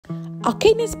Our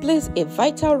kidneys plays a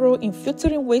vital role in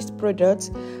filtering waste products,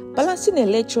 balancing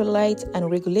electrolytes,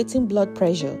 and regulating blood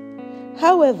pressure.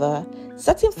 However,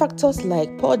 certain factors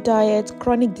like poor diet,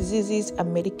 chronic diseases,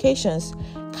 and medications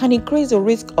can increase the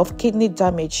risk of kidney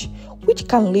damage, which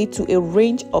can lead to a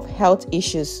range of health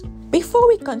issues. Before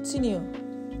we continue,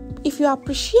 if you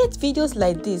appreciate videos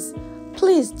like this,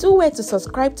 please do well to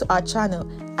subscribe to our channel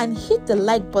and hit the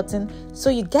like button so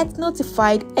you get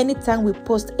notified anytime we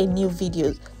post a new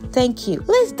video. Thank you.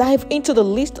 Let's dive into the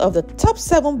list of the top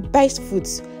 7 best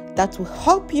foods that will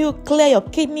help you clear your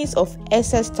kidneys of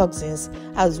excess toxins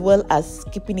as well as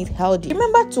keeping it healthy.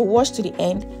 Remember to watch to the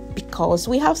end because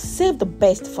we have saved the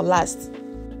best for last.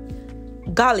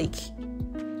 Garlic.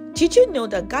 Did you know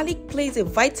that garlic plays a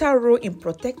vital role in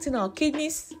protecting our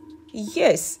kidneys?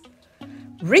 Yes.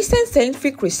 Recent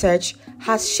scientific research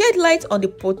has shed light on the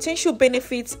potential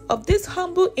benefits of this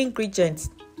humble ingredient.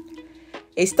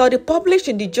 A study published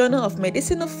in the Journal of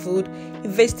Medicinal Food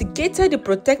investigated the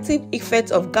protective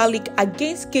effects of garlic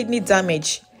against kidney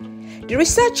damage. The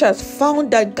researchers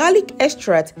found that garlic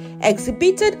extract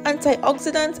exhibited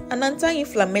antioxidant and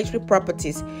anti-inflammatory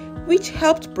properties, which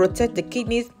helped protect the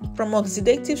kidneys from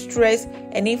oxidative stress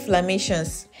and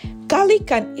inflammations. Garlic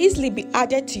can easily be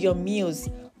added to your meals,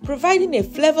 providing a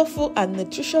flavorful and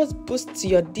nutritious boost to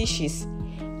your dishes.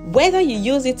 Whether you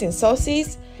use it in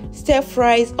sauces, stir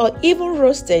fries, or even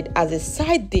roasted as a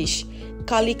side dish,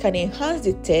 garlic can enhance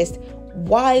the taste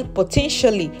while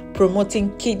potentially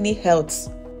promoting kidney health.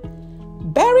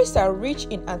 Berries are rich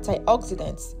in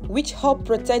antioxidants, which help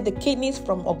protect the kidneys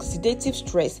from oxidative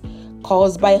stress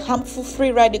caused by harmful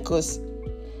free radicals.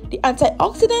 The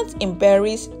antioxidants in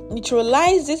berries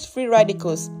neutralize these free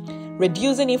radicals,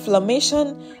 reducing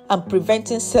inflammation and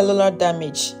preventing cellular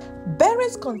damage.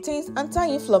 Berries contain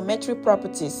anti-inflammatory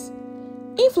properties.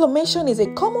 Inflammation is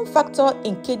a common factor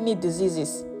in kidney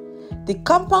diseases. The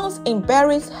compounds in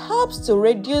berries help to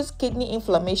reduce kidney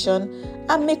inflammation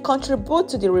and may contribute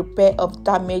to the repair of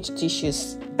damaged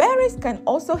tissues. Berries can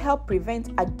also help prevent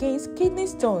against kidney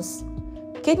stones.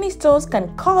 Kidney stones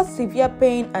can cause severe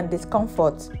pain and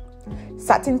discomfort.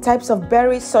 Certain types of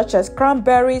berries, such as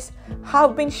cranberries,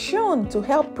 have been shown to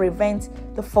help prevent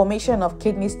the formation of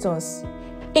kidney stones.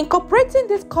 Incorporating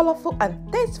these colorful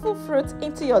and tasteful fruits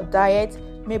into your diet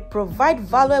may provide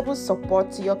valuable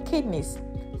support to your kidneys.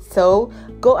 So,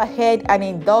 go ahead and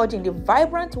indulge in the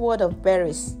vibrant world of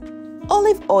berries.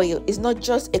 Olive oil is not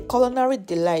just a culinary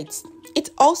delight, it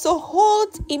also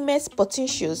holds immense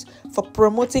potentials for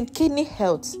promoting kidney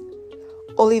health.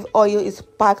 Olive oil is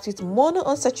packed with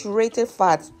monounsaturated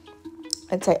fats,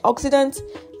 antioxidants,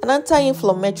 and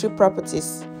anti-inflammatory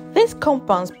properties. These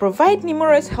compounds provide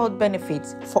numerous health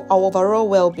benefits for our overall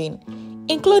well-being,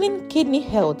 including kidney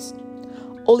health.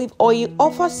 Olive oil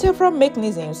offers several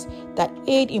mechanisms that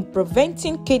aid in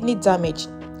preventing kidney damage.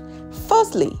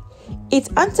 Firstly, its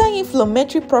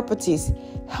anti-inflammatory properties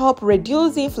help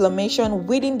reduce the inflammation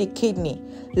within the kidney,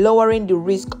 lowering the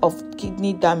risk of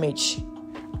kidney damage.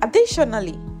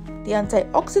 Additionally, the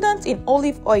antioxidant in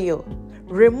olive oil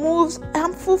removes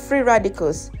harmful free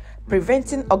radicals,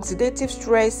 preventing oxidative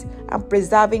stress and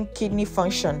preserving kidney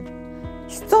function.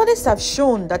 Studies have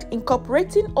shown that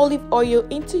incorporating olive oil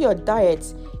into your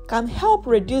diet can help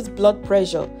reduce blood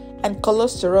pressure and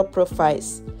cholesterol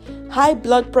profiles. High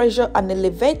blood pressure and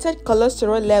elevated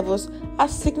cholesterol levels are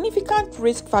significant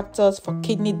risk factors for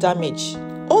kidney damage.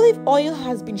 Olive oil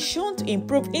has been shown to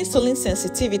improve insulin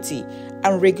sensitivity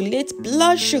and regulate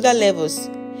blood sugar levels.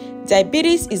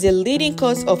 Diabetes is a leading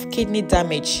cause of kidney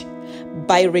damage.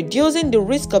 By reducing the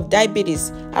risk of diabetes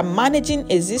and managing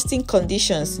existing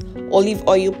conditions, olive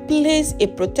oil plays a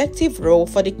protective role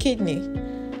for the kidney.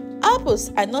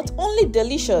 Apples are not only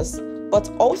delicious, but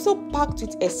also packed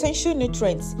with essential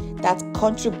nutrients that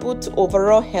contribute to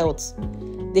overall health.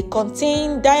 They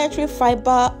contain dietary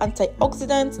fiber,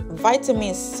 antioxidants,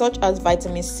 vitamins such as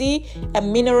vitamin C,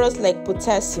 and minerals like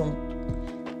potassium.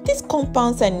 These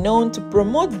compounds are known to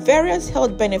promote various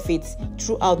health benefits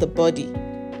throughout the body.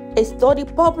 A study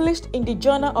published in the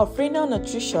Journal of Renal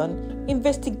Nutrition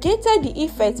investigated the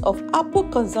effects of apple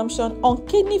consumption on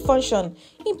kidney function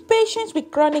in patients with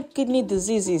chronic kidney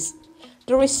diseases.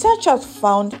 The researchers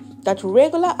found that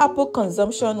regular apple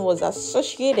consumption was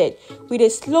associated with a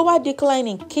slower decline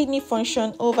in kidney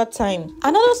function over time.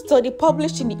 Another study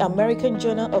published in the American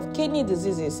Journal of Kidney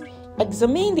Diseases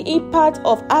examined the impact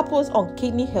of apples on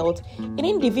kidney health in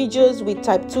individuals with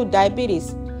type 2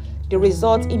 diabetes. The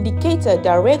results indicated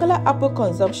that regular apple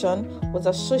consumption was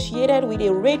associated with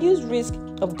a reduced risk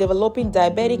of developing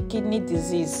diabetic kidney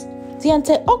disease. The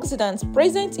antioxidants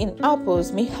present in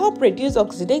apples may help reduce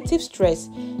oxidative stress,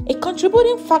 a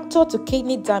contributing factor to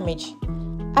kidney damage.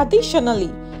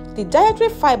 Additionally, the dietary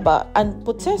fiber and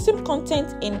potassium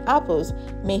content in apples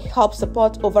may help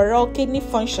support overall kidney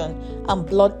function and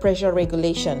blood pressure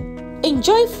regulation.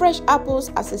 Enjoy fresh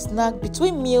apples as a snack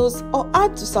between meals or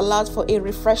add to salads for a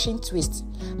refreshing twist.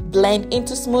 Blend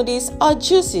into smoothies or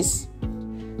juices.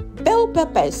 Bell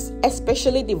peppers,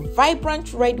 especially the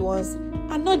vibrant red ones,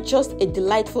 are not just a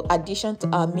delightful addition to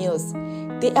our meals.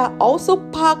 They are also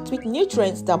packed with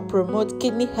nutrients that promote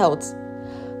kidney health.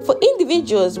 For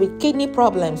individuals with kidney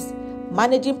problems,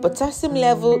 managing potassium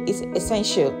level is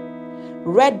essential.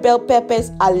 Red bell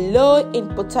peppers are low in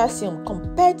potassium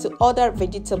compared to other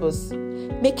vegetables,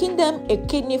 making them a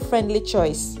kidney-friendly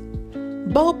choice.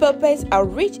 Bell peppers are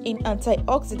rich in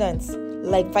antioxidants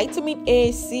like vitamin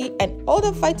A, C, and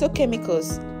other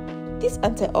phytochemicals. These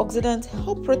antioxidants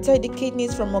help protect the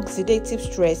kidneys from oxidative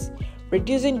stress,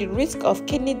 reducing the risk of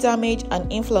kidney damage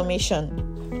and inflammation.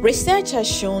 Research has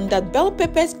shown that bell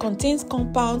peppers contains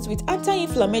compounds with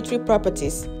anti-inflammatory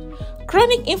properties.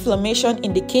 Chronic inflammation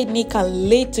in the kidney can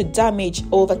lead to damage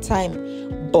over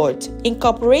time, but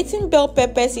incorporating bell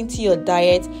peppers into your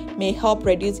diet may help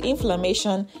reduce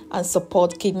inflammation and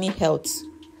support kidney health.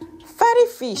 Fatty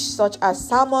fish such as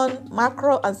salmon,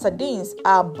 mackerel, and sardines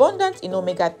are abundant in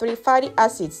omega-3 fatty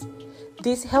acids.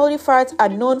 These healthy fats are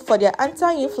known for their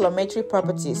anti-inflammatory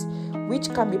properties,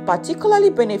 which can be particularly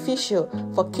beneficial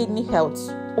for kidney health.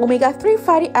 Omega-3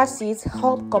 fatty acids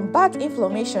help combat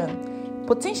inflammation,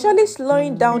 potentially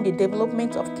slowing down the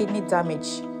development of kidney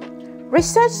damage.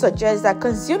 Research suggests that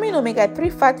consuming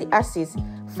omega-3 fatty acids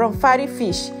from fatty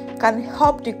fish can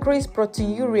help decrease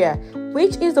proteinuria,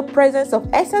 which is the presence of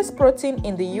excess protein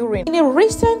in the urine. In a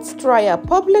recent trial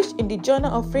published in the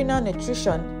Journal of Renal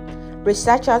Nutrition,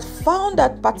 researchers found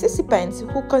that participants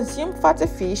who consume fatty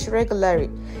fish regularly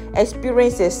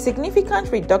experienced a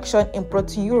significant reduction in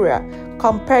proteinuria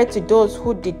compared to those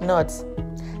who did not.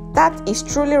 That is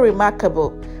truly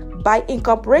remarkable. By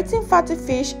incorporating fatty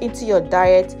fish into your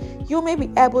diet, you may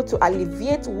be able to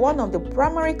alleviate one of the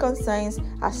primary concerns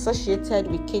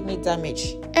associated with kidney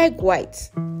damage. Egg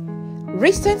white.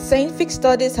 Recent scientific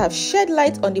studies have shed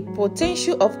light on the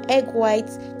potential of egg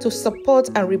whites to support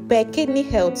and repair kidney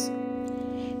health.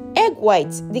 Egg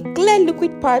whites, the clear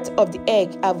liquid part of the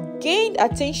egg, have gained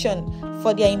attention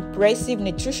for their impressive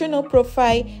nutritional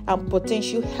profile and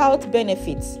potential health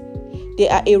benefits. They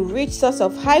are a rich source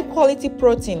of high-quality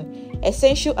protein,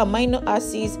 essential amino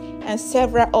acids, and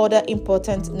several other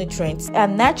important nutrients. They are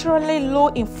naturally low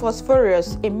in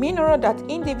phosphorus, a mineral that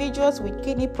individuals with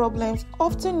kidney problems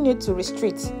often need to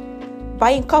restrict.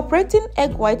 By incorporating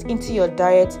egg white into your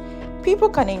diet, people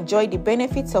can enjoy the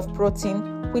benefits of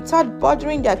protein without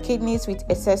bothering their kidneys with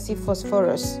excessive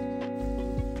phosphorus.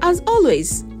 As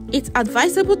always, it's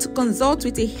advisable to consult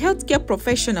with a healthcare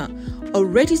professional or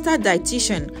registered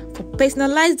dietitian for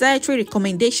personalized dietary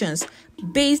recommendations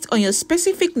based on your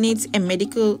specific needs and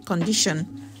medical condition.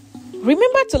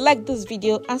 Remember to like this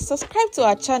video and subscribe to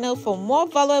our channel for more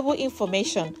valuable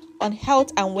information on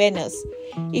health and wellness.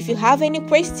 If you have any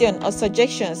questions or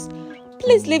suggestions,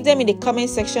 please leave them in the comment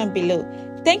section below.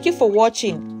 Thank you for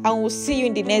watching, and we'll see you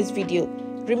in the next video.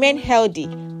 Remain healthy.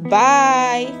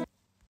 Bye.